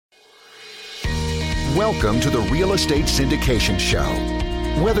Welcome to the Real Estate Syndication Show.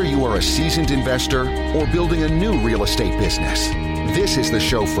 Whether you are a seasoned investor or building a new real estate business, this is the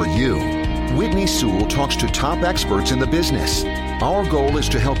show for you. Whitney Sewell talks to top experts in the business. Our goal is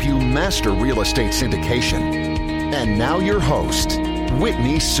to help you master real estate syndication. And now your host,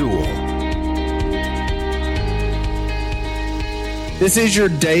 Whitney Sewell. This is your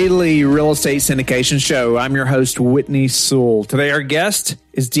daily real estate syndication show. I'm your host, Whitney Sewell. Today, our guest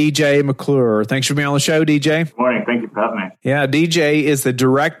is DJ McClure. Thanks for being on the show, DJ. Good morning. Thank you for having me. Yeah, DJ is the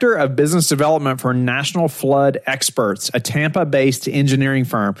Director of Business Development for National Flood Experts, a Tampa-based engineering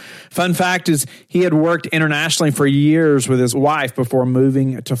firm. Fun fact is he had worked internationally for years with his wife before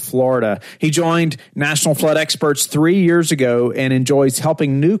moving to Florida. He joined National Flood Experts 3 years ago and enjoys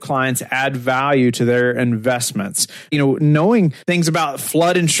helping new clients add value to their investments. You know, knowing things about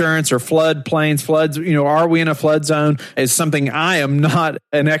flood insurance or flood plains, floods, are we in a flood zone is something I am not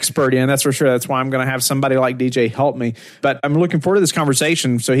an expert in, that's for sure. That's why I'm going to have somebody like DJ help me. But I'm looking forward to this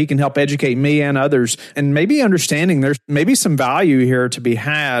conversation so he can help educate me and others, and maybe understanding there's maybe some value here to be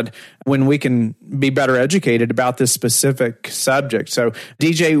had when we can be better educated about this specific subject. So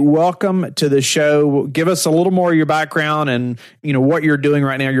DJ, welcome to the show. Give us a little more of your background and what you're doing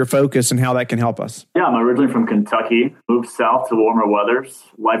right now, your focus, and how that can help us. Yeah, I'm originally from Kentucky, moved south to warmer weathers,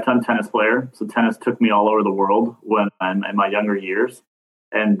 lifetime tennis player. So tennis took me all over the world when I'm in my younger years.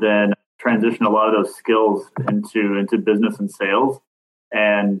 And then transitioned a lot of those skills into business and sales.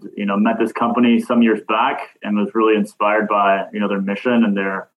 And, met this company some years back and was really inspired by, their mission and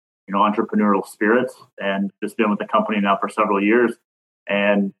their, entrepreneurial spirits, and just been with the company now for several years.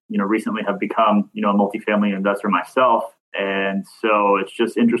 And, recently have become, a multifamily investor myself. And so it's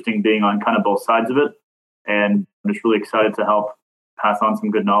just interesting being on kind of both sides of it. And I'm just really excited to help pass on some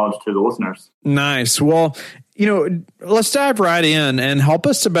good knowledge to the listeners. Nice. Well, let's dive right in and help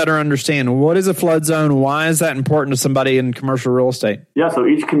us to better understand what is a flood zone. Why is that important to somebody in commercial real estate? Yeah. So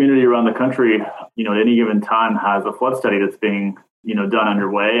each community around the country, at any given time has a flood study that's being, done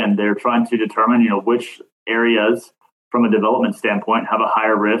underway, and they're trying to determine, which areas from a development standpoint have a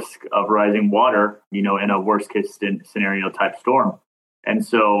higher risk of rising water, in a worst case scenario type storm. And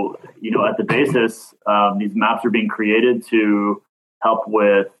so, at the basis, these maps are being created to help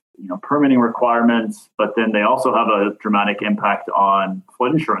with, permitting requirements, but then they also have a dramatic impact on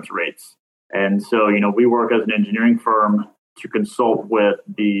flood insurance rates. And so, we work as an engineering firm to consult with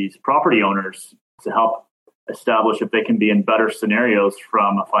these property owners to help establish if they can be in better scenarios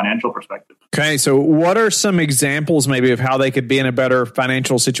from a financial perspective. Okay. So what are some examples maybe of how they could be in a better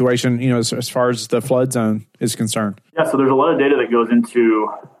financial situation, as far as the flood zone is concerned? Yeah. So there's a lot of data that goes into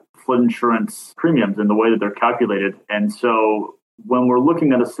flood insurance premiums and the way that they're calculated. And so when we're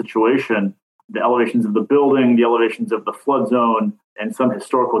looking at a situation, the elevations of the building, the elevations of the flood zone, and some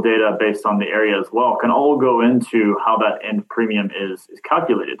historical data based on the area as well can all go into how that end premium is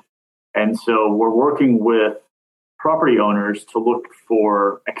calculated. And so we're working with property owners to look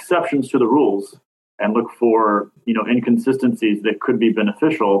for exceptions to the rules and look for, inconsistencies that could be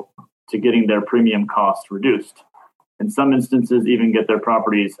beneficial to getting their premium costs reduced. In some instances, even get their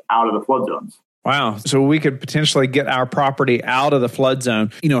properties out of the flood zones. Wow. So we could potentially get our property out of the flood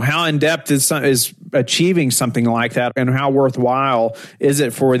zone. How in-depth is achieving something like that, and how worthwhile is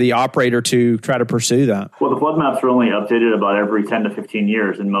it for the operator to try to pursue that? Well, the flood maps are only updated about every 10 to 15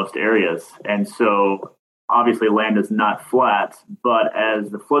 years in most areas. And so obviously land is not flat, but as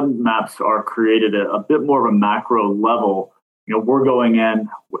the flood maps are created at a bit more of a macro level, we're going in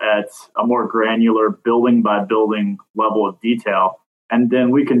at a more granular building by building level of detail. And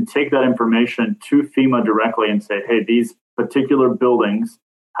then we can take that information to FEMA directly and say, hey, these particular buildings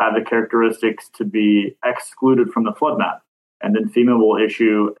have the characteristics to be excluded from the flood map. And then FEMA will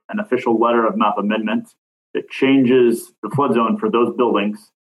issue an official letter of map amendment that changes the flood zone for those buildings.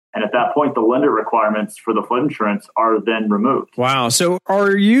 And at that point, the lender requirements for the flood insurance are then removed. Wow. So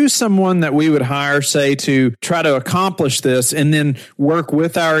are you someone that we would hire, say, to try to accomplish this and then work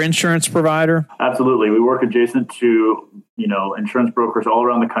with our insurance provider? Absolutely. We work adjacent to, insurance brokers all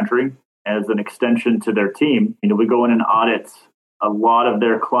around the country as an extension to their team. We go in and audit a lot of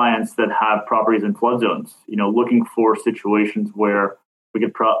their clients that have properties in flood zones, looking for situations where we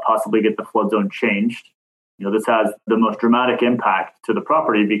could possibly get the flood zone changed. This has the most dramatic impact to the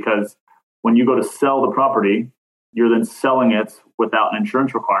property because when you go to sell the property, you're then selling it without an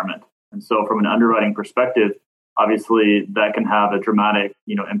insurance requirement. And so from an underwriting perspective, obviously that can have a dramatic,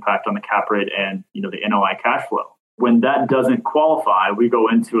 impact on the cap rate and, the NOI cash flow. When that doesn't qualify, we go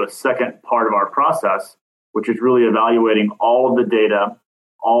into a second part of our process, which is really evaluating all of the data,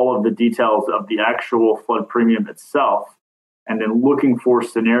 all of the details of the actual flood premium itself, and then looking for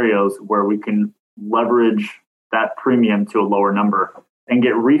scenarios where we can leverage that premium to a lower number and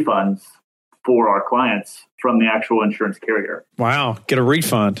get refunds for our clients from the actual insurance carrier. Wow, get a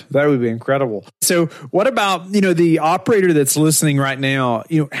refund. That would be incredible. So what about, the operator that's listening right now,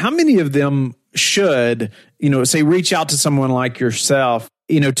 how many of them should, say reach out to someone like yourself,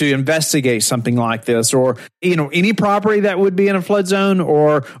 to investigate something like this, or, any property that would be in a flood zone?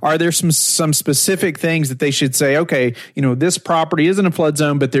 Or are there some specific things that they should say, okay, this property isn't a flood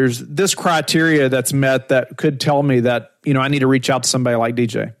zone, but there's this criteria that's met that could tell me that, I need to reach out to somebody like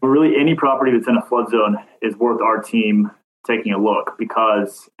DJ? Well, really, any property that's in a flood zone is worth our team taking a look,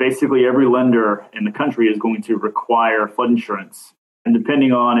 because basically every lender in the country is going to require flood insurance. And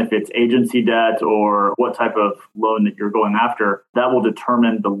depending on if it's agency debt or what type of loan that you're going after, that will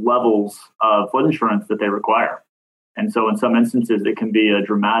determine the levels of flood insurance that they require. And so in some instances, it can be a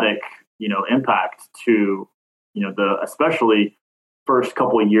dramatic, impact to, the especially first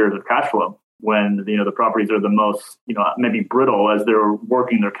couple of years of cash flow when, the properties are the most, maybe brittle as they're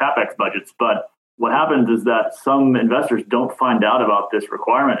working their CapEx budgets. But what happens is that some investors don't find out about this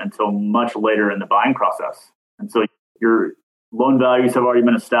requirement until much later in the buying process. And so your loan values have already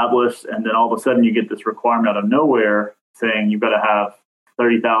been established, and then all of a sudden you get this requirement out of nowhere saying you've got to have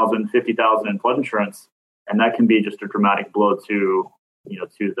 $30,000, $50,000 in flood insurance, and that can be just a dramatic blow to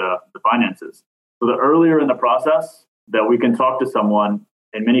the finances. So the earlier in the process that we can talk to someone,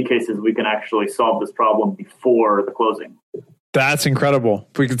 in many cases we can actually solve this problem before the closing. That's incredible.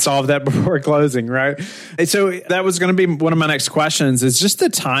 If we could solve that before closing, right? And so that was going to be one of my next questions, is just the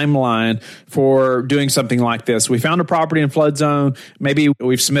timeline for doing something like this. We found a property in flood zone. Maybe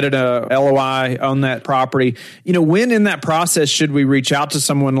we've submitted a LOI on that property. When in that process should we reach out to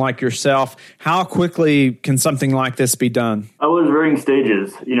someone like yourself? How quickly can something like this be done? Well, there's varying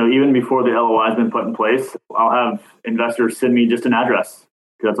stages. Even before the LOI has been put in place, I'll have investors send me just an address.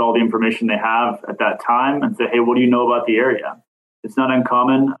 That's all the information they have at that time, and say, hey, what do you know about the area? It's not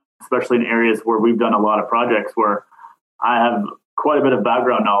uncommon, especially in areas where we've done a lot of projects where I have quite a bit of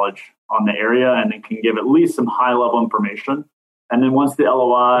background knowledge on the area, and it can give at least some high level information. And then once the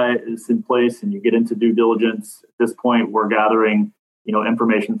LOI is in place and you get into due diligence, at this point, we're gathering,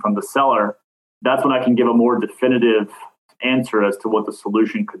 information from the seller. That's when I can give a more definitive answer as to what the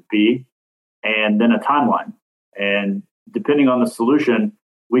solution could be, and then a timeline. And depending on the solution,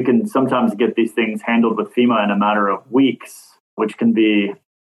 we can sometimes get these things handled with FEMA in a matter of weeks, which can be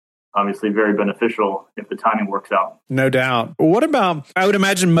obviously very beneficial if the timing works out. No doubt. What about, I would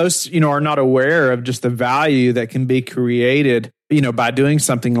imagine most, are not aware of just the value that can be created, by doing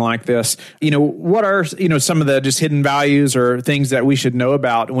something like this. What are, some of the just hidden values or things that we should know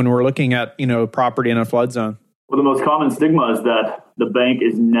about when we're looking at, property in a flood zone? Well, the most common stigma is that the bank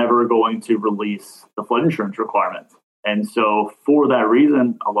is never going to release the flood insurance requirement. And so for that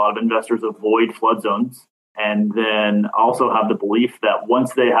reason, a lot of investors avoid flood zones, and then also have the belief that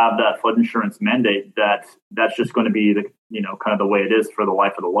once they have that flood insurance mandate, that's just going to be the, kind of the way it is for the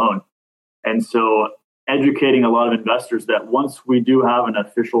life of the loan. And so educating a lot of investors that once we do have an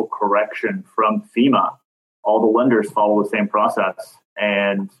official correction from FEMA, all the lenders follow the same process.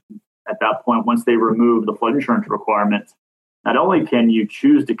 And at that point, once they remove the flood insurance requirement, not only can you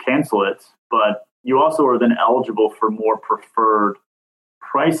choose to cancel it, but you also are then eligible for more preferred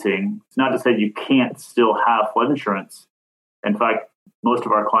pricing. It's not to say you can't still have flood insurance. In fact, most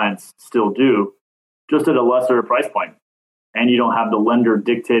of our clients still do, just at a lesser price point. And you don't have the lender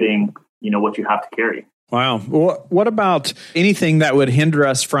dictating, what you have to carry. Wow. Well, what about anything that would hinder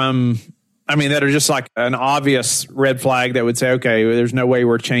us from, that are just like an obvious red flag that would say, okay, there's no way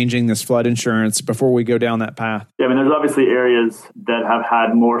we're changing this flood insurance before we go down that path? Yeah, there's obviously areas that have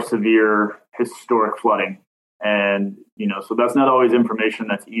had more severe historic flooding. And, so that's not always information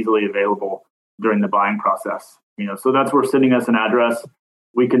that's easily available during the buying process. So that's where sending us an address,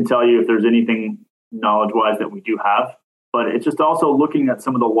 we can tell you if there's anything knowledge-wise that we do have. But it's just also looking at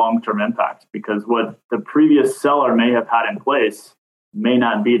some of the long-term impacts, because what the previous seller may have had in place may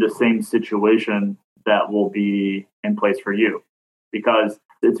not be the same situation that will be in place for you. Because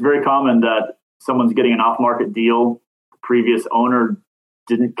it's very common that someone's getting an off-market deal. The previous owner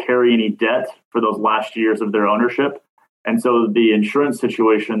didn't carry any debt for those last years of their ownership. And so the insurance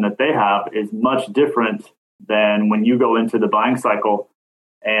situation that they have is much different than when you go into the buying cycle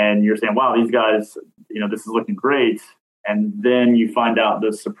and you're saying, wow, these guys, this is looking great. And then you find out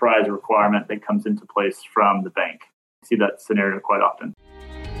the surprise requirement that comes into place from the bank. I see that scenario quite often.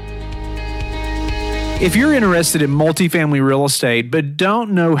 If you're interested in multifamily real estate but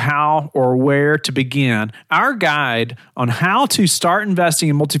don't know how or where to begin, our guide on how to start investing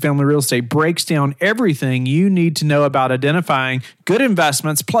in multifamily real estate breaks down everything you need to know about identifying good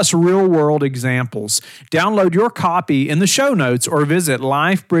investments plus real-world examples. Download your copy in the show notes or visit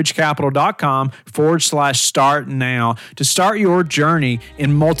lifebridgecapital.com/start now to start your journey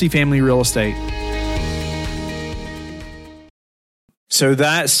in multifamily real estate. So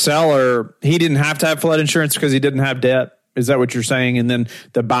that seller, he didn't have to have flood insurance because he didn't have debt. Is that what you're saying? And then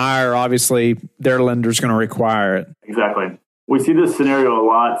the buyer, obviously, their lender's going to require it. Exactly. We see this scenario a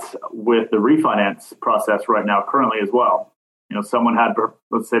lot with the refinance process right now, currently as well. Someone had,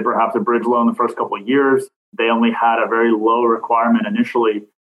 let's say, perhaps a bridge loan the first couple of years. They only had a very low requirement initially.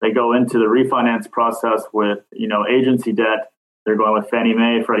 They go into the refinance process with, agency debt. They're going with Fannie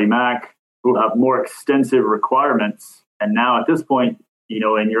Mae, Freddie Mac, who have more extensive requirements. And now at this point,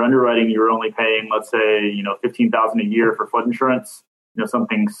 in your underwriting, you're only paying, let's say, $15,000 a year for flood insurance,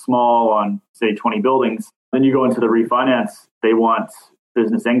 something small on, say, 20 buildings. Then you go into the refinance. They want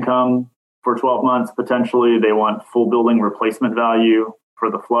business income for 12 months, potentially. They want full building replacement value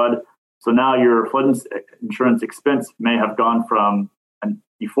for the flood. So now your flood insurance expense may have gone from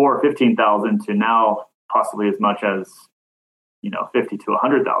before $15,000 to now possibly as much as, $50,000 to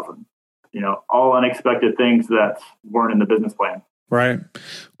 $100,000. All unexpected things that weren't in the business plan. Right.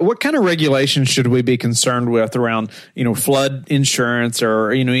 What kind of regulations should we be concerned with around, flood insurance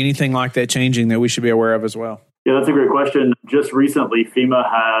or, anything like that changing that we should be aware of as well? Yeah, that's a great question. Just recently, FEMA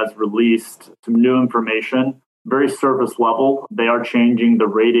has released some new information, very surface level. They are changing the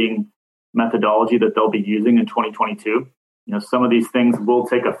rating methodology that they'll be using in 2022. Some of these things will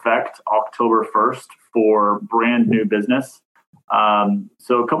take effect October 1st for brand new business.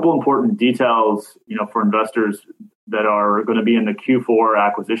 So a couple important details, for investors that are going to be in the Q4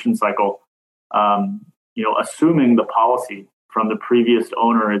 acquisition cycle, assuming the policy from the previous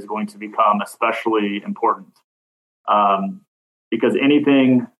owner is going to become especially important. Because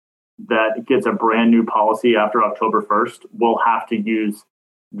anything that gets a brand new policy after October 1st will have to use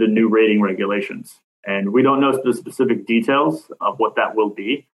the new rating regulations. And we don't know the specific details of what that will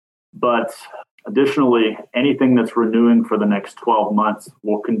be, but additionally, anything that's renewing for the next 12 months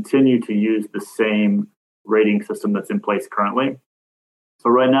will continue to use the same rating system that's in place currently.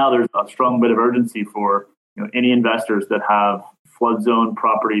 So right now, there's a strong bit of urgency for any investors that have flood zone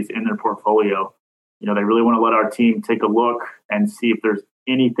properties in their portfolio. They really want to let our team take a look and see if there's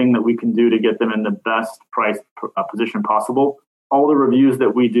anything that we can do to get them in the best price position possible. All the reviews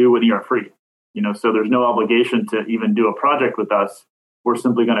that we do with you are free. So there's no obligation to even do a project with us. We're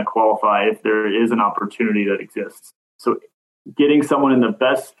simply going to qualify if there is an opportunity that exists. So getting someone in the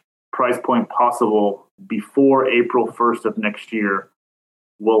best price point possible before April 1st of next year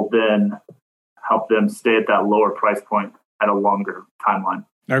will then help them stay at that lower price point at a longer timeline.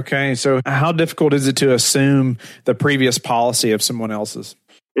 Okay. So how difficult is it to assume the previous policy of someone else's?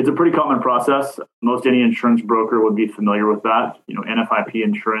 It's a pretty common process. Most any insurance broker would be familiar with that. NFIP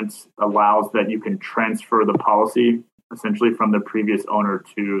insurance allows that you can transfer the policy essentially from the previous owner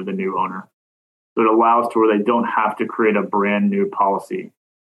to the new owner. So it allows to where they don't have to create a brand new policy.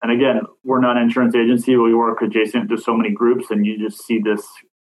 And again, we're not an insurance agency. We work adjacent to so many groups, and you just see this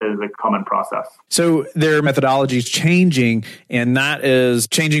as a common process. So their methodology is changing, and that is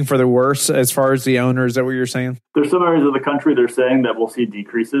changing for the worse as far as the owner. Is that what you're saying? There's some areas of the country they're saying that we'll see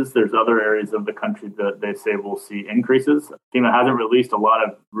decreases. There's other areas of the country that they say we'll see increases. FEMA hasn't released a lot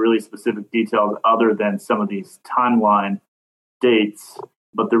of really specific details other than some of these timeline dates,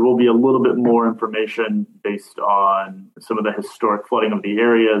 but there will be a little bit more information based on some of the historic flooding of the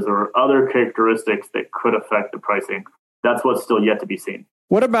areas or other characteristics that could affect the pricing. That's what's still yet to be seen.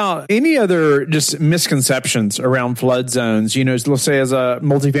 What about any other just misconceptions around flood zones? Let's say as a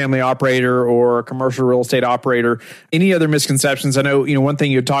multifamily operator or a commercial real estate operator, any other misconceptions? I know, one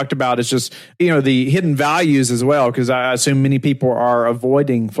thing you talked about is just, the hidden values as well, because I assume many people are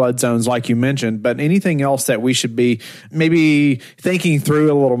avoiding flood zones like you mentioned, but anything else that we should be maybe thinking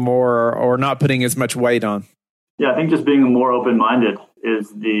through a little more or not putting as much weight on? Yeah, I think just being more open-minded is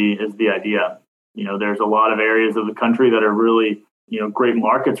the idea. There's a lot of areas of the country that are really great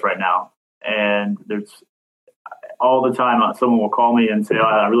markets right now. And there's all the time someone will call me and say, oh,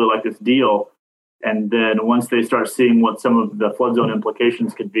 I really like this deal. And then once they start seeing what some of the flood zone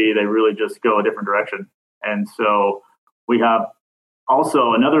implications could be, they really just go a different direction. And so we have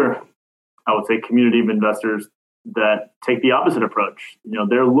also another, I would say, community of investors that take the opposite approach.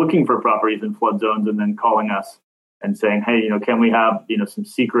 They're looking for properties in flood zones and then calling us and saying, hey, can we have, some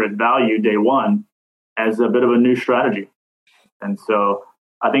secret value day one as a bit of a new strategy? And so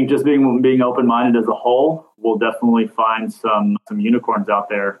I think just being open-minded as a whole, we'll definitely find some unicorns out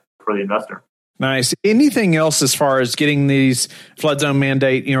there for the investor. Nice. Anything else as far as getting these flood zone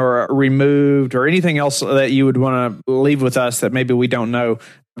mandate, removed, or anything else that you would want to leave with us that maybe we don't know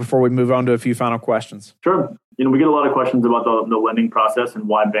before we move on to a few final questions? Sure. We get a lot of questions about the lending process and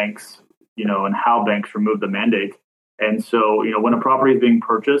why banks, and how banks remove the mandate. And so, when a property is being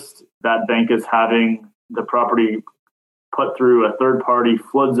purchased, that bank is having the property put through a third-party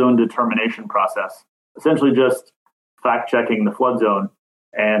flood zone determination process, essentially just fact-checking the flood zone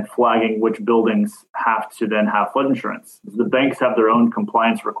and flagging which buildings have to then have flood insurance. The banks have their own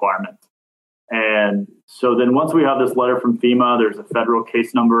compliance requirements. And so then once we have this letter from FEMA, there's a federal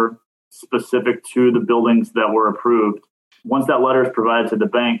case number specific to the buildings that were approved. Once that letter is provided to the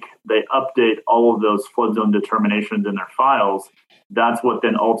bank, they update all of those flood zone determinations in their files. That's what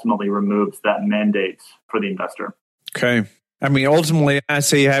then ultimately removes that mandate for the investor. Okay. I mean, ultimately, I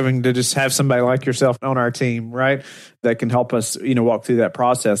see having to just have somebody like yourself on our team, right, that can help us, walk through that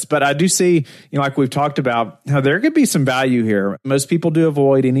process. But I do see, like we've talked about, how there could be some value here. Most people do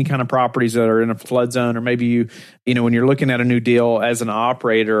avoid any kind of properties that are in a flood zone, or maybe when you're looking at a new deal as an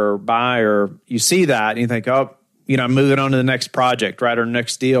operator or buyer, you see that and you think, oh, I'm moving on to the next project, right, or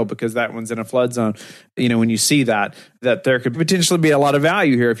next deal because that one's in a flood zone. When you see that there could potentially be a lot of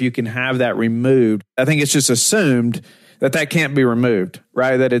value here if you can have that removed. I think it's just assumed that can't be removed,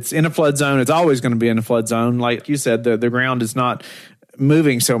 right? That it's in a flood zone. It's always going to be in a flood zone. Like you said, the ground is not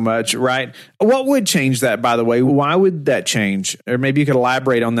moving so much, right? What would change that, by the way? Why would that change? Or maybe you could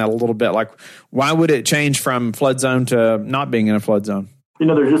elaborate on that a little bit. Like, why would it change from flood zone to not being in a flood zone?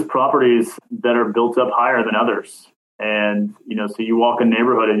 There's just properties that are built up higher than others. And, so you walk a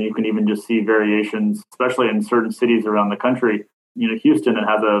neighborhood and you can even just see variations, especially in certain cities around the country. Houston, that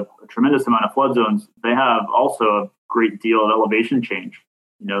has a tremendous amount of flood zones, they have also a great deal of elevation change.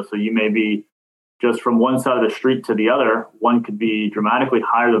 So you may be just from one side of the street to the other, one could be dramatically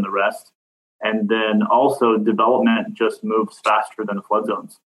higher than the rest. And then also development just moves faster than the flood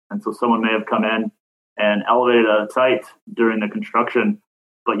zones. And so someone may have come in and elevated a site during the construction,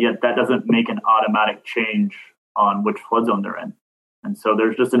 but yet that doesn't make an automatic change on which flood zone they're in. And so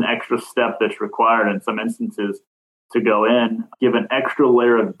there's just an extra step that's required in some instances to go in, give an extra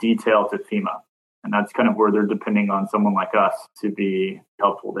layer of detail to FEMA. And that's kind of where they're depending on someone like us to be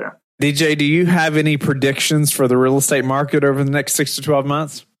helpful there. DJ, do you have any predictions for the real estate market over the next 6 to 12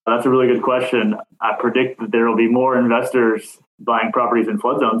 months? That's a really good question. I predict that there will be more investors buying properties in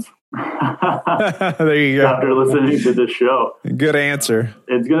flood zones. There you go. After listening to this show. Good answer.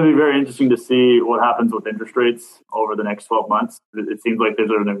 It's going to be very interesting to see what happens with interest rates over the next 12 months. It seems like there's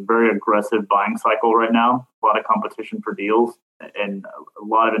a very aggressive buying cycle right now, a lot of competition for deals, and a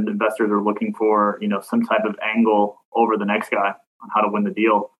lot of investors are looking for, some type of angle over the next guy on how to win the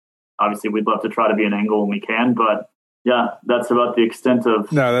deal. Obviously, we'd love to try to be an angle when we can, but yeah, that's about the extent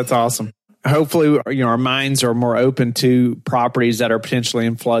of... No, that's awesome. Hopefully, our minds are more open to properties that are potentially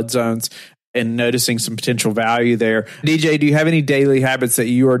in flood zones and noticing some potential value there. DJ, do you have any daily habits that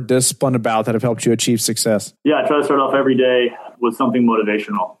you are disciplined about that have helped you achieve success? Yeah, I try to start off every day with something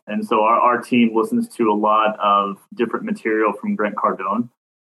motivational. And so our team listens to a lot of different material from Grant Cardone.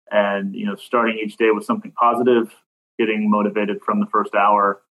 And, starting each day with something positive, getting motivated from the first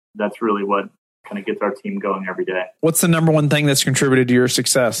hour, that's really what kind of gets our team going every day. What's the number one thing that's contributed to your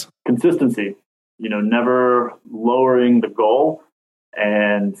success? Consistency, never lowering the goal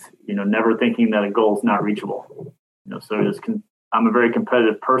and, never thinking that a goal is not reachable. I'm a very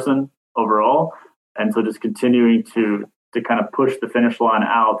competitive person overall. And so just continuing to kind of push the finish line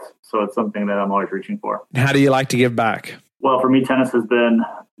out. So it's something that I'm always reaching for. How do you like to give back? Well, for me, tennis has been,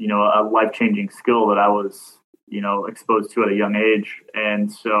 a life-changing skill that I was exposed to at a young age.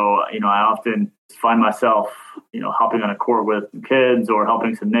 And so, I often find myself, hopping on a court with kids or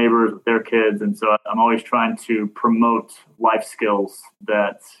helping some neighbors with their kids. And so I'm always trying to promote life skills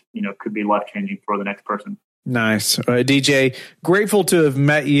that, could be life-changing for the next person. Nice. DJ, grateful to have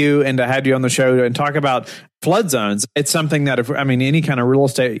met you and to have you on the show and talk about flood zones. It's something that, any kind of real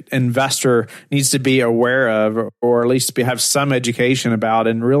estate investor needs to be aware of, or at least have some education about,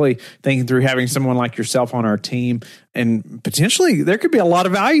 and really thinking through having someone like yourself on our team. And potentially there could be a lot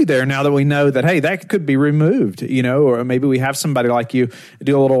of value there now that we know that, hey, that could be removed, or maybe we have somebody like you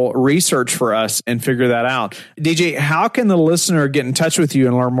do a little research for us and figure that out. DJ, how can the listener get in touch with you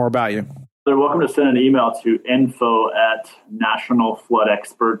and learn more about you? They're welcome to send an email to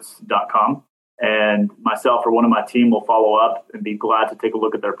info@nationalfloodexperts.com. And myself or one of my team will follow up and be glad to take a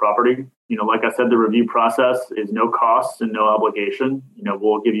look at their property. Like I said, the review process is no cost and no obligation.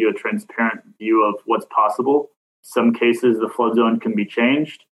 We'll give you a transparent view of what's possible Some cases, the flood zone can be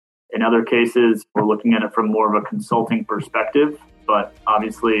changed. In other cases, we're looking at it from more of a consulting perspective. But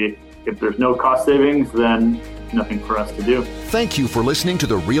obviously, if there's no cost savings, then nothing for us to do. Thank you for listening to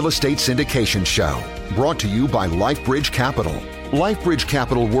the Real Estate Syndication Show, brought to you by LifeBridge Capital. LifeBridge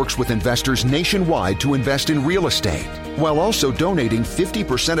Capital works with investors nationwide to invest in real estate, while also donating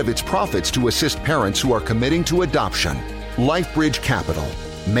 50% of its profits to assist parents who are committing to adoption. LifeBridge Capital,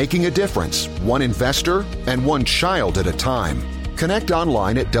 making a difference, one investor and one child at a time. Connect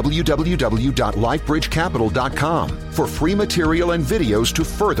online at www.lifebridgecapital.com for free material and videos to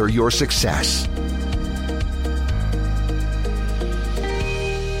further your success.